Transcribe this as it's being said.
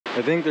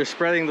I think they're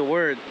spreading the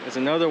word. There's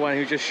another one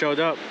who just showed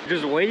up,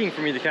 just waiting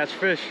for me to catch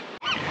fish.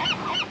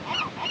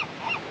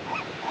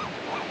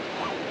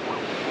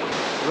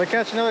 If I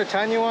catch another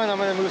tiny one, I'm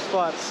gonna move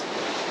spots.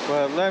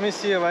 But let me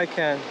see if I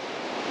can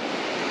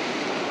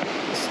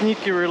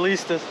sneaky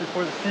release this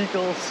before the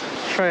seagulls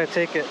try to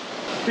take it.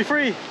 Be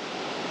free!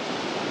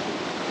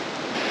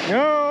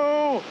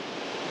 No!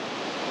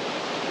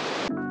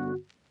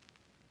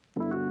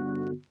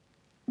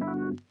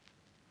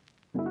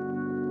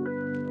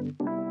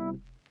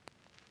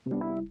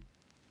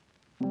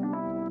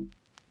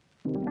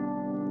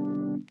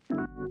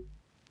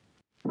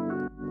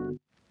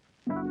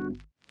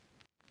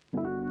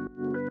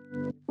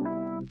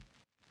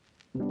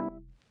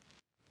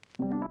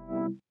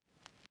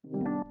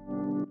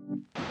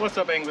 What's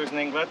up, anglers and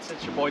anglets?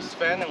 It's your boy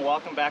Sven and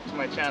welcome back to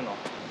my channel.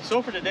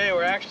 So for today,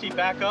 we're actually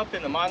back up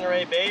in the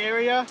Monterey Bay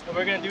area and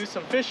we're gonna do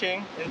some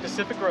fishing in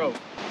Pacific Grove.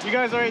 You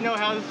guys already know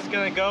how this is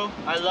gonna go.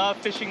 I love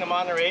fishing the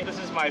Monterey. This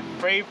is my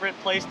favorite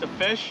place to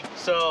fish.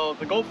 So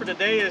the goal for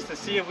today is to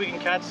see if we can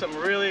catch some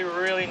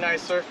really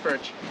nice surf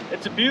perch.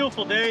 It's a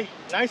beautiful day,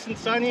 nice and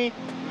sunny,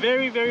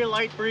 very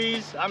light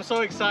breeze. I'm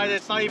so excited,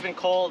 it's not even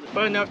cold.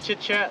 But enough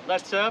chit chat,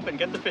 let's set up and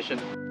get the fishing.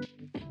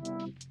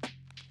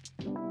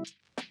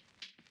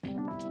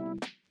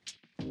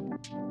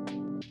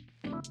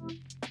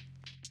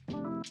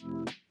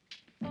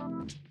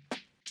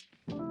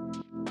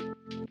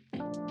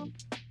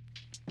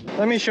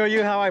 Let me show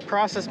you how I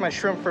process my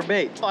shrimp for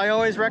bait. I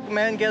always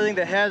recommend getting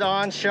the head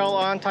on, shell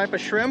on type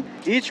of shrimp.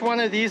 Each one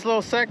of these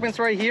little segments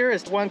right here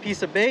is one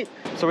piece of bait.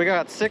 So we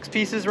got 6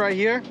 pieces right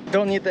here.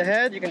 Don't need the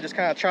head, you can just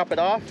kind of chop it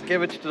off,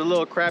 give it to the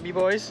little crabby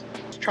boys.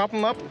 Just chop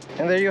them up,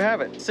 and there you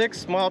have it. 6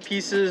 small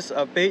pieces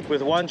of bait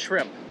with 1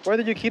 shrimp.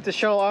 Whether you keep the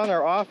shell on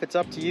or off, it's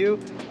up to you.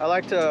 I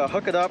like to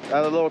hook it up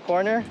at a little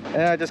corner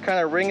and I just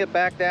kind of wring it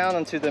back down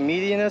into the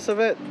meatiness of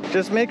it.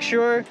 Just make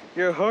sure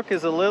your hook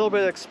is a little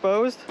bit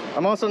exposed.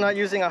 I'm also not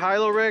using a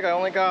high-low rig. I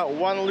only got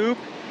 1 loop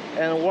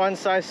and 1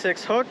 size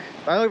 6 hook.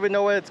 I don't even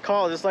know what it's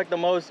called. It's like the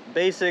most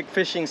basic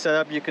fishing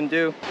setup you can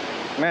do.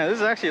 Man, this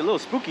is actually a little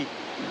spooky.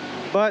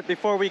 But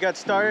before we get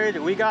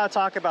started, we gotta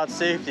talk about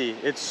safety.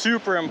 It's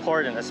super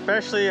important,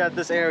 especially at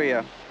this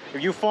area.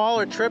 If you fall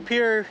or trip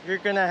here, you're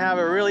gonna have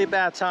a really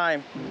bad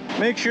time.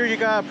 Make sure you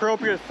got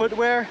appropriate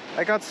footwear.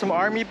 I got some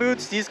army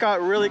boots. These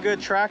got really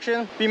good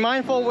traction. Be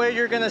mindful where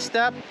you're gonna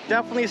step.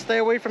 Definitely stay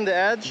away from the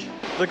edge.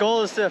 The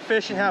goal is to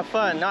fish and have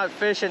fun, not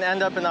fish and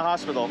end up in the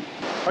hospital.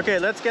 Okay,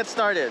 let's get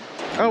started.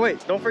 Oh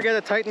wait, don't forget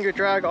to tighten your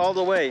drag all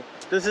the way.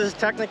 This is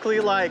technically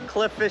like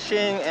cliff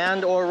fishing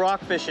and or rock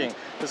fishing.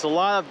 There's a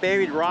lot of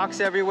buried rocks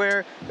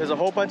everywhere. There's a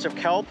whole bunch of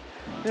kelp.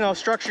 You know,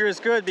 structure is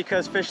good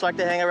because fish like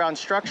to hang around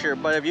structure,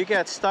 but if you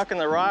get stuck in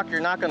the rock,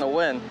 you're not gonna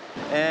win.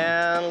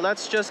 And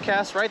let's just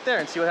cast right there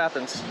and see what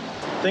happens.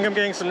 Think I'm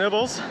getting some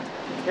nibbles.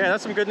 Yeah,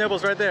 that's some good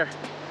nibbles right there.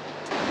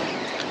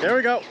 There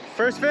we go,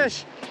 first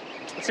fish.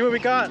 Let's see what we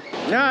got.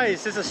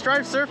 Nice, it's a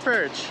striped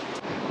surfperch.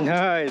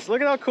 Nice,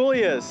 look at how cool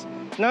he is.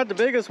 Not the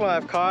biggest one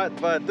I've caught,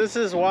 but this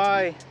is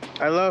why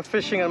I love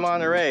fishing in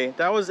Monterey.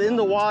 That was in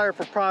the water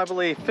for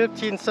probably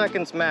 15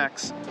 seconds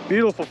max.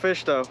 Beautiful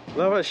fish though.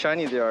 Love how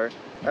shiny they are.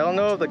 I don't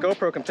know if the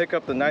GoPro can pick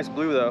up the nice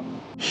blue though.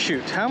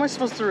 Shoot, how am I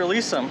supposed to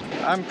release them?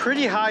 I'm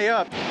pretty high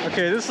up.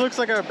 Okay, this looks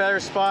like a better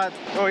spot.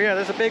 Oh yeah,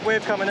 there's a big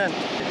wave coming in.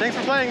 Thanks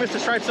for playing, Mr.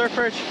 Striped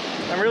Surfperch.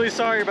 I'm really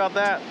sorry about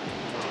that.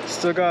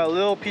 Still got a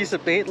little piece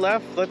of bait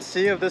left. Let's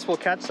see if this will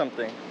catch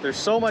something. There's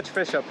so much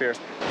fish up here.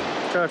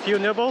 Got a few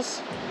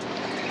nibbles.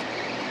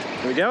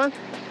 We going?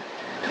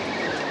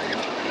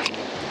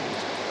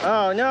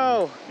 Oh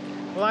no,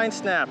 line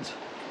snapped.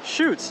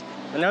 Shoot.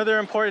 Another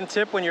important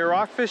tip when you're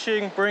rock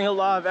fishing, bring a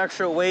lot of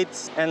extra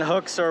weights and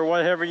hooks or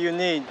whatever you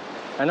need.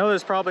 I know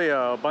there's probably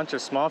a bunch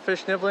of small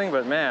fish nibbling,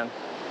 but man,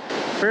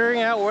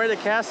 figuring out where to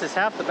cast is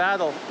half the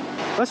battle.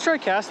 Let's try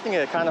casting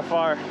it kind of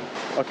far.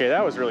 Okay,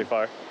 that was really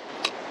far.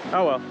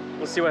 Oh well,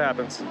 let's see what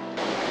happens.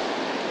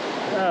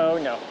 Oh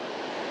no.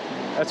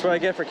 That's what I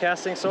get for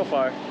casting so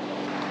far.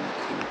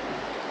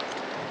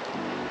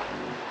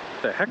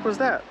 What the heck was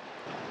that?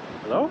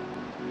 Hello?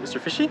 Mr.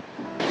 Fishy?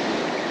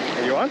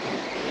 Are you on?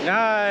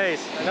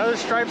 Nice, another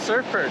striped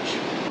surfperch.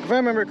 If I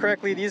remember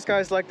correctly, these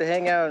guys like to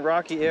hang out in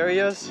rocky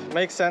areas.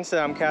 Makes sense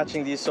that I'm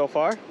catching these so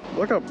far.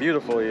 Look how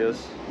beautiful he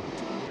is.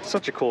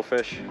 Such a cool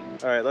fish.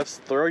 All right, let's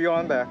throw you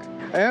on back.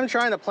 I am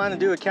trying to plan to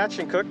do a catch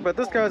and cook, but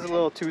this guy's a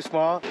little too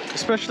small,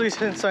 especially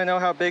since I know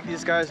how big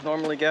these guys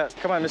normally get.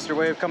 Come on, Mr.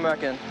 Wave, come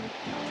back in. All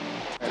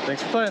right,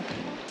 thanks for playing.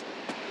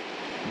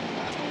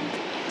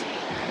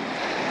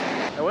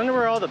 I wonder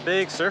where all the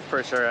big surf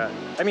perch are at.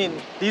 I mean,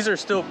 these are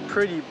still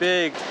pretty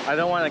big. I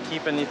don't want to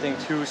keep anything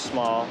too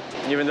small,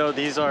 even though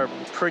these are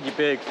pretty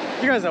big.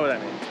 You guys know what I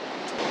mean.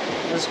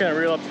 I'm just gonna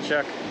reel up to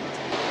check.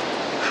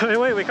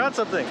 Wait, we caught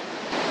something.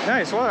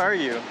 Nice, what are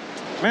you?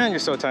 Man, you're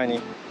so tiny.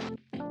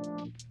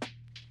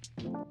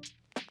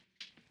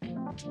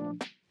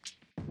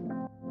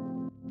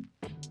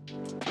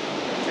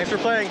 Thanks for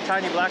playing,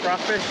 tiny black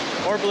rockfish,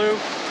 or blue,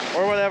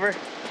 or whatever.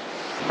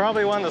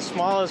 Probably one of the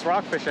smallest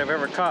rockfish I've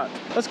ever caught.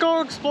 Let's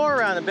go explore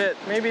around a bit.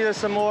 Maybe there's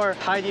some more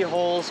hidey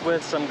holes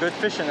with some good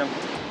fish in them.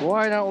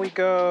 Why don't we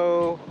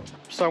go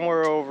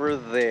somewhere over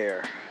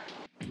there?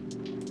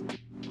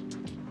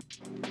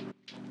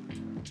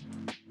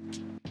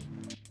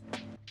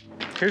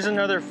 Here's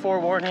another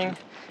forewarning.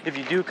 If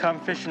you do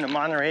come fish in the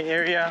Monterey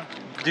area,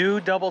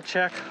 do double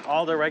check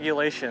all the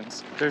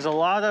regulations. There's a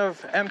lot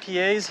of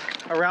MPAs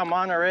around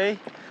Monterey,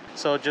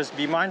 so just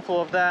be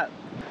mindful of that.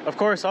 Of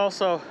course,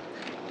 also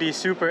be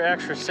super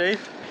extra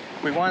safe.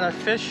 We want to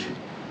fish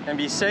and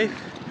be safe.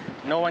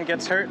 No one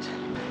gets hurt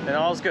and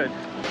all's good.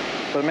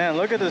 But man,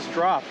 look at this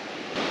drop.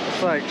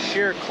 It's like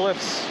sheer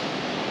cliffs.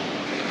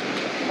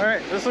 All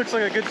right, this looks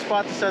like a good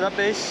spot to set up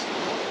base.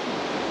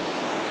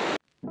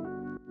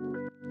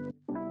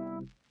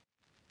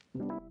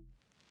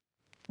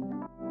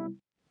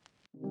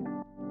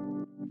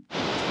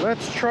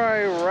 Let's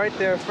try right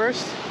there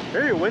first.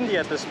 Very windy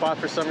at this spot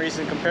for some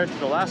reason compared to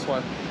the last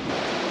one.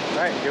 All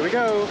right, here we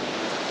go.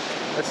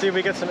 Let's see if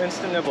we get some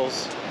instant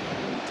nibbles.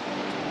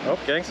 Oh,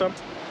 getting some.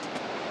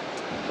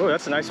 Oh,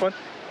 that's a nice one.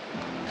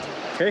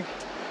 Okay,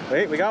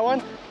 wait, we got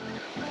one.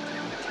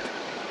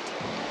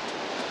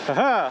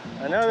 Haha,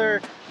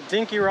 another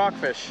dinky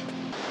rockfish.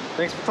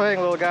 Thanks for playing,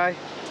 little guy.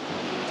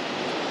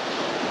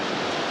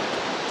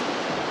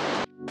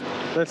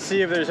 Let's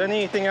see if there's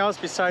anything else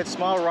besides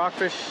small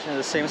rockfish in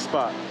the same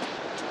spot.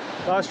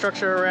 A lot of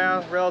structure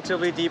around,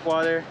 relatively deep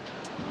water.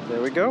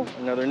 There we go,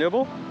 another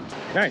nibble.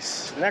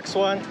 Nice, next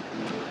one.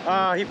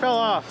 He fell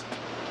off.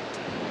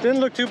 Didn't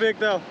look too big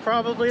though.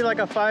 Probably like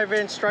a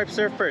 5-inch striped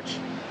surfperch.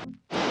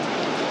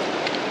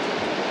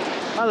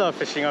 I love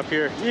fishing up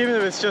here, even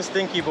if it's just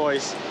dinky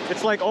boys.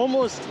 It's like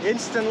almost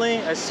instantly,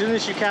 as soon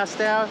as you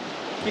cast out,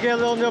 you get a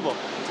little nibble.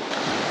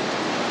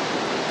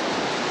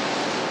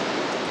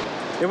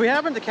 If we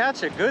happen to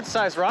catch a good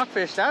sized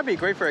rockfish, that'd be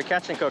great for a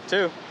catch and cook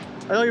too.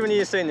 I don't even need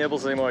to say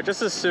nibbles anymore.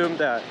 Just assume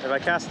that if I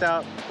cast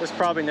out, it's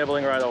probably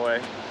nibbling right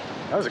away.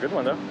 That was a good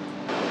one though.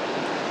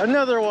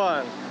 Another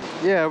one.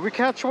 Yeah, if we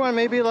catch one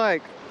maybe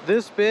like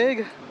this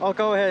big, I'll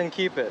go ahead and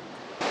keep it.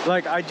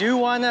 Like, I do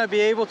want to be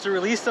able to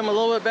release them a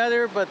little bit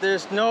better, but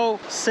there's no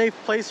safe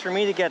place for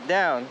me to get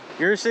down.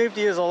 Your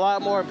safety is a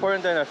lot more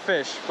important than a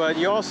fish, but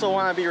you also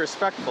want to be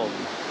respectful.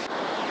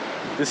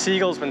 The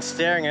seagull's been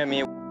staring at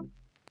me.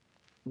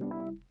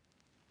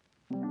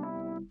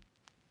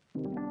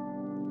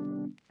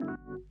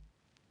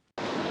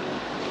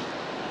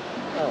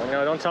 Oh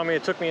no, don't tell me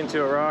it took me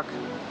into a rock.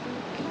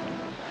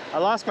 I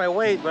lost my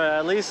weight, but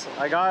at least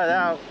I got it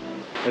out.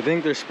 I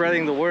think they're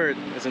spreading the word.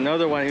 There's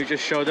another one who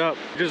just showed up,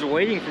 just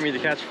waiting for me to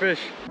catch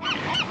fish.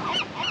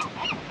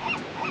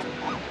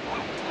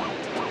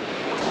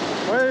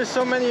 Why are there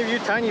so many of you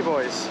tiny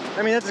boys?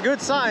 I mean, it's a good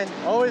sign.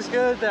 Always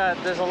good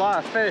that there's a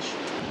lot of fish.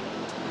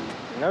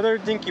 Another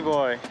dinky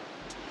boy.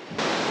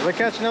 If I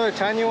catch another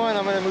tiny one,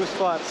 I'm gonna move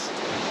spots.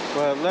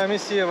 But let me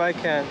see if I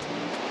can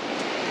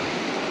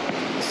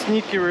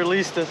sneaky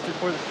release this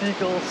before the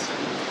seagulls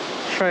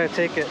try to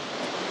take it.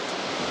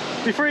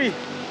 Be free!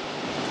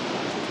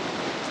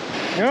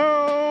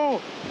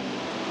 No!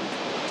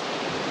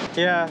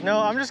 Yeah, no,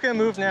 I'm just gonna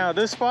move now.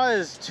 This spot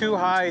is too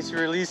high to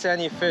release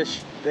any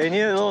fish. They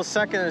need a little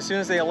second as soon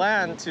as they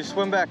land to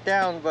swim back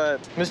down,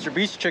 but Mr.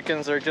 Beach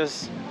chickens are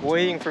just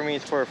waiting for me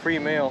for a free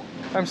meal.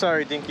 I'm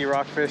sorry, dinky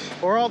rockfish.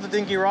 Or all the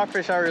dinky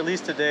rockfish I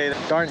released today.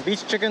 Darn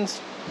beach chickens.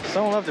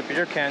 Someone left a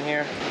beer can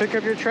here. Pick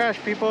up your trash,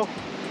 people.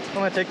 I'm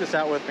gonna take this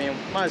out with me.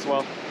 Might as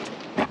well.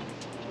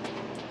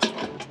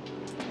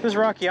 This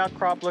rocky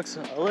outcrop looks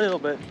a little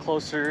bit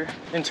closer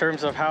in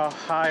terms of how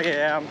high I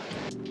am.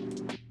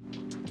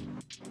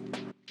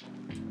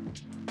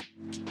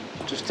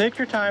 Just take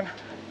your time.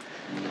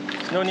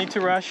 There's no need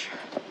to rush.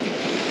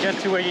 Get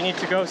to where you need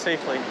to go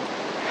safely.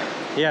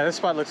 Yeah, this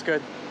spot looks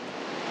good.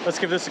 Let's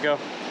give this a go.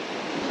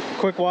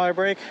 Quick water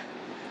break.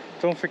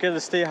 Don't forget to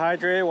stay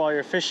hydrated while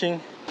you're fishing.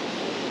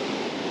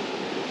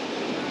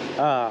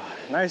 Ah,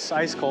 nice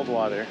ice cold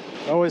water.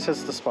 Always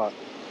hits the spot.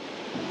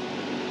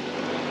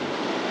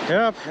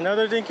 Yep,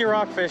 another dinky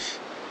rockfish.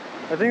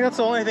 I think that's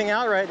the only thing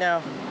out right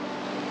now.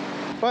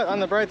 But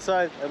on the bright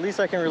side, at least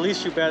I can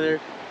release you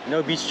better.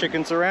 No beach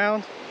chickens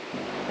around.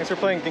 Thanks for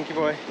playing, dinky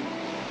boy.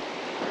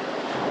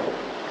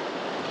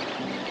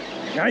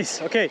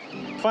 Nice, okay.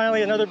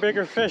 Finally another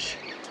bigger fish.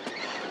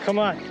 Come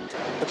on,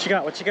 what you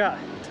got, what you got?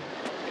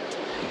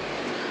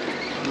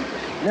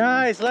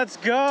 Nice, let's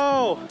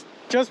go.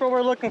 Just what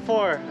we're looking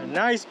for. A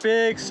nice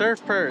big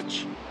surf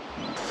perch.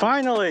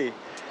 Finally.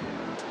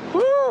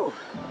 Woo!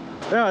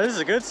 Yeah, this is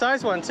a good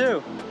size one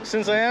too.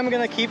 Since I am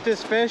gonna keep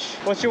this fish,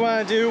 what you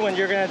wanna do when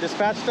you're gonna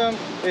dispatch them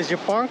is you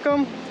plonk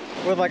them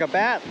with like a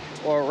bat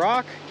or a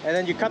rock, and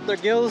then you cut their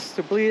gills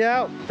to bleed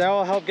out. That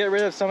will help get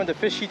rid of some of the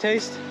fishy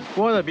taste.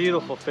 What a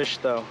beautiful fish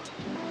though.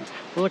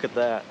 Look at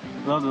that.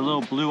 Love the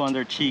little blue on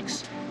their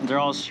cheeks. They're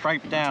all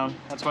striped down.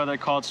 That's why they're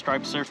called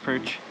striped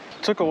surfperch.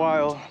 Took a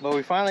while, but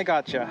we finally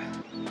got ya.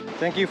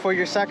 Thank you for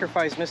your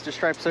sacrifice, Mr.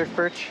 Striped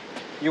Surfperch.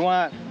 You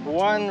want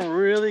one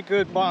really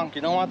good bonk.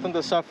 You don't want them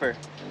to suffer.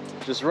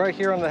 Just right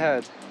here on the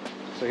head.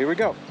 So here we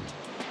go.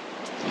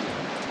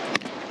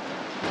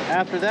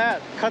 After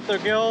that, cut their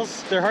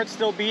gills. Their heart's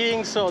still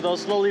beating, so they'll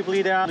slowly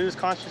bleed out, lose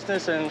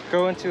consciousness, and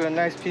go into a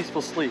nice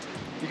peaceful sleep.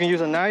 You can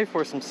use a knife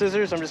or some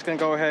scissors. I'm just gonna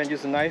go ahead and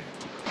use a knife.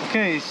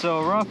 Okay,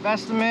 so rough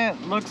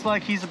estimate, looks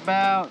like he's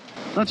about,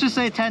 let's just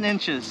say 10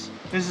 inches.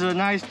 This is a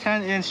nice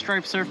 10-inch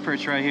striped surf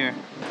perch right here.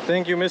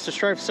 Thank you, Mr.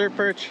 Striped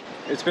Surfperch.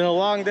 It's been a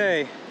long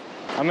day.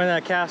 I'm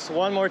gonna cast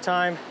one more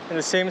time in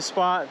the same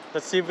spot.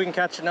 Let's see if we can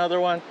catch another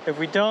one. If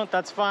we don't,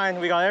 that's fine.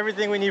 We got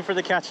everything we need for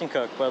the catch and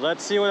cook, but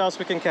let's see what else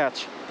we can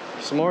catch.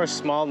 Some more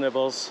small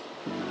nibbles.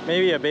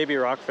 Maybe a baby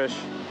rockfish.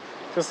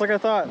 Just like I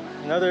thought,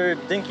 another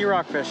dinky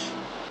rockfish.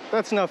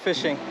 That's enough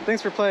fishing.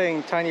 Thanks for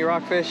playing, tiny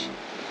rockfish.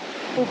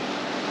 Ooh.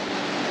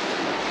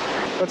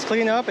 Let's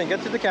clean up and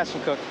get to the catch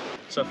and cook.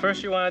 So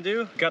first you want to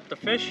do, gut the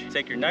fish,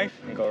 take your knife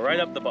and go right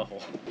up the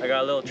butthole. I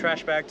got a little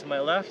trash bag to my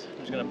left. I'm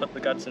just gonna put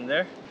the guts in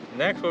there.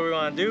 Next, what we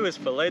want to do is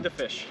fillet the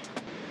fish.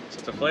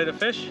 So to fillet the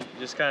fish, you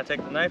just kind of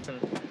take the knife and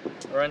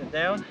run it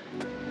down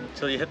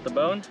until you hit the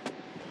bone.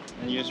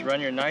 And you just run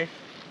your knife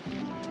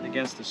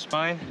against the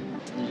spine.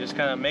 And you just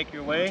kind of make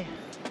your way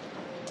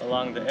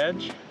along the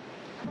edge.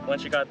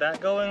 Once you got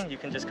that going, you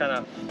can just kind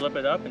of flip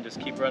it up and just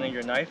keep running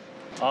your knife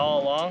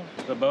all along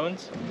the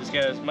bones. Just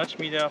get as much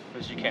meat off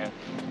as you can.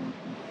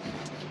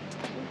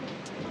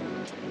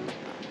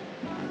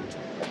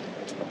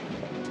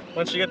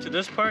 Once you get to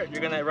this part,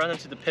 you're gonna run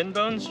into the pin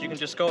bones. You can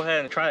just go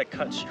ahead and try to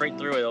cut straight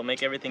through it. It'll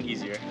make everything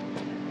easier.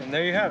 And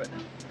there you have it.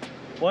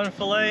 One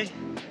fillet,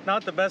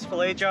 not the best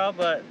fillet job,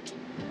 but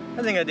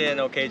I think I did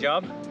an okay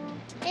job.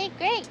 Hey,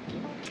 great,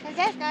 because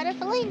that's not a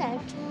fillet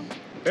knife.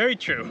 Very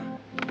true.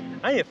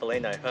 I need a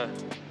fillet knife, huh?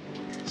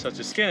 So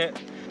to skin it,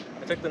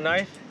 I took the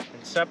knife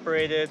and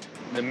separated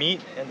the meat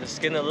and the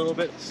skin a little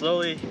bit.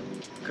 Slowly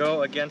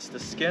go against the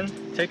skin.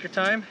 Take your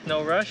time,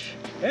 no rush.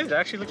 Hey, it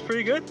actually looks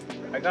pretty good.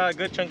 I got a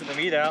good chunk of the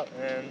meat out,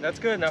 and that's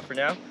good enough for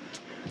now.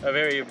 A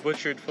very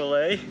butchered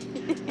fillet.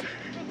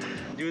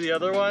 Do the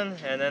other one,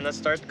 and then let's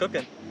start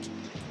cooking.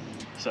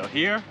 So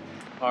here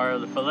are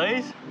the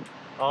fillets,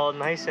 all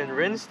nice and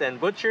rinsed and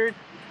butchered.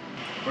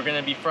 We're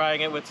gonna be frying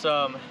it with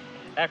some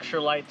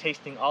extra light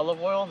tasting olive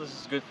oil.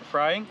 This is good for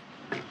frying.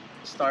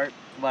 Start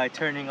by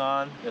turning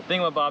on the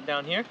thingamabob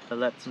down here.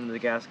 Let some of the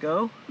gas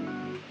go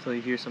until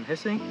you hear some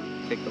hissing.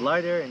 Take the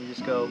lighter and you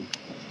just go.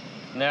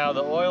 Now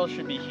the oil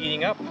should be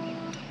heating up.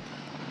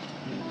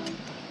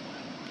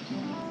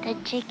 The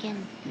chicken.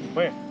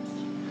 Where?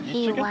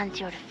 He chicken? wants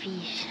your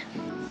fish.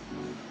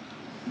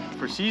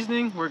 For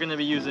seasoning, we're gonna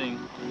be using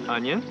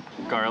onion,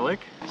 garlic,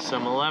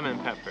 some lemon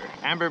pepper.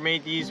 Amber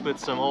made these with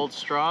some old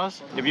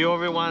straws. If you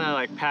ever wanna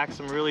like pack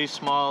some really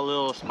small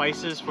little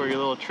spices for your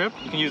little trip,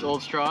 you can use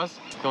old straws.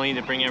 Don't need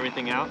to bring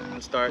everything out.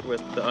 And start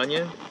with the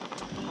onion.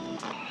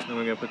 And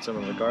we're gonna put some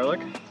of the garlic.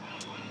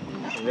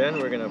 And then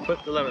we're gonna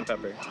put the lemon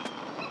pepper.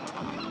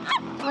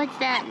 What's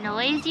that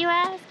noise, you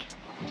ask?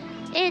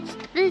 It's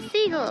the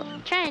seagull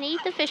trying to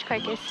eat the fish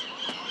carcass.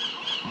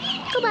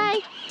 Goodbye.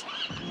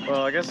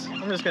 Well, I guess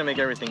I'm just gonna make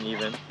everything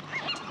even.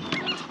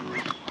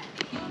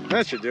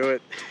 That should do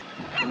it.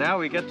 And now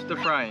we get to the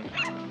frying.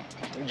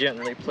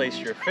 Gently place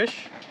your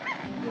fish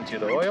into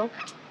the oil.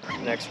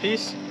 Next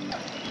piece.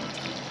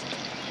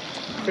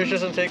 Fish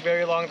doesn't take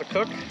very long to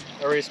cook.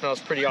 Already smells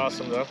pretty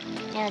awesome though.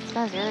 Yeah, it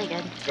smells really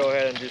good. Go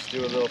ahead and just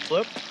do a little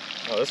flip.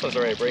 Oh, this one's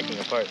already breaking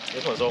apart.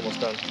 This one's almost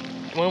done.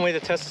 One way to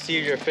test to see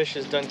if your fish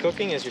is done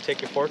cooking is you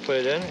take your fork, put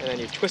it in, and then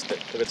you twist it.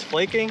 If it's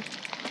flaking,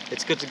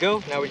 it's good to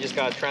go. Now we just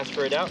gotta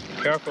transfer it out.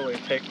 Carefully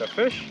take the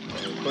fish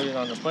and put it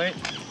on the plate.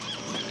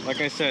 Like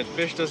I said,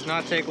 fish does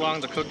not take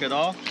long to cook at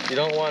all. You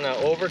don't want to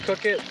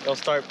overcook it. It'll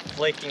start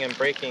flaking and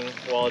breaking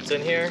while it's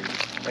in here.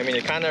 I mean,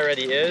 it kind of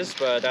already is,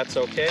 but that's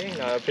okay,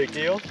 not a big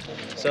deal.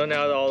 So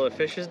now that all the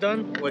fish is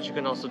done, what you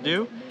can also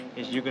do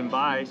is you can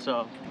buy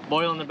some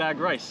boil in the bag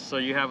rice, so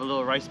you have a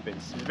little rice base.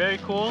 It's very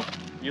cool.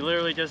 You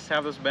literally just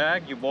have this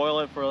bag, you boil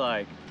it for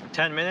like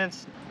 10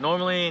 minutes.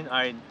 Normally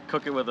I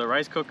cook it with a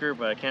rice cooker,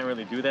 but I can't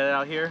really do that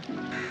out here.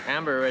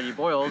 Amber already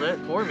boiled it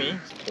for me.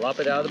 Just plop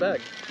it out of the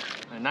bag.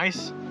 A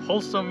nice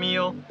wholesome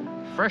meal,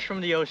 fresh from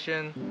the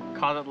ocean.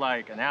 Caught it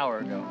like an hour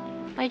ago.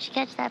 Where'd you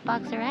catch that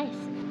box of rice?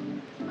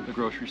 The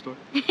grocery store.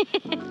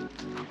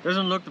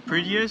 Doesn't look the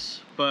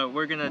prettiest, but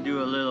we're gonna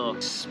do a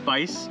little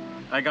spice.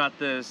 I got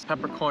this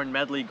peppercorn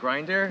medley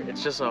grinder.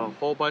 It's just a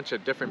whole bunch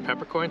of different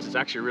peppercorns. It's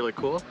actually really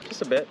cool.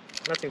 Just a bit,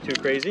 nothing too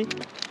crazy.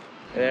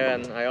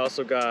 And I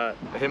also got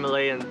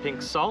Himalayan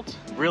pink salt.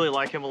 Really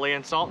like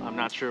Himalayan salt. I'm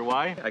not sure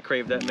why. I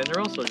crave that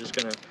mineral, so I'm just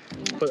gonna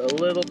put a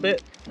little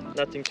bit.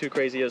 Nothing too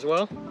crazy as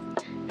well.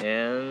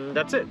 And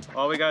that's it.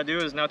 All we gotta do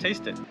is now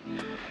taste it.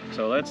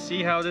 So let's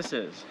see how this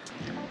is.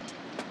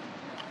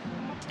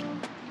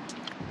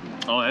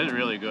 Oh, that is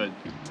really good.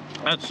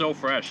 That's so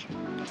fresh.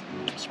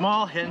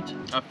 Small hint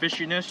of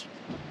fishiness,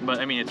 but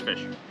I mean, it's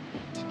fish.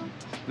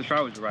 Let's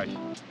try it with rice.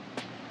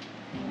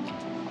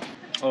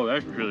 Oh,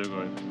 that's really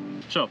good.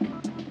 So,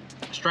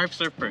 striped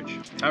surf perch.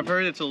 I've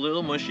heard it's a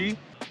little mushy.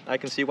 I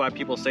can see why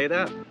people say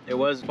that. It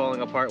was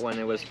falling apart when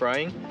it was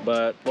frying,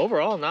 but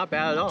overall, not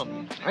bad at all.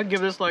 I'd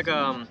give this like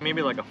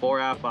maybe like a 4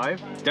 out of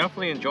 5.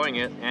 Definitely enjoying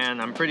it,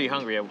 and I'm pretty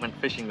hungry. I went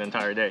fishing the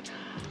entire day.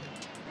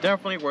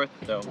 Definitely worth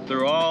it though.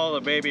 Through all the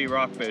baby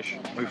rockfish,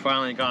 we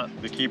finally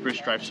got the keeper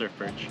striped surf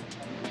perch.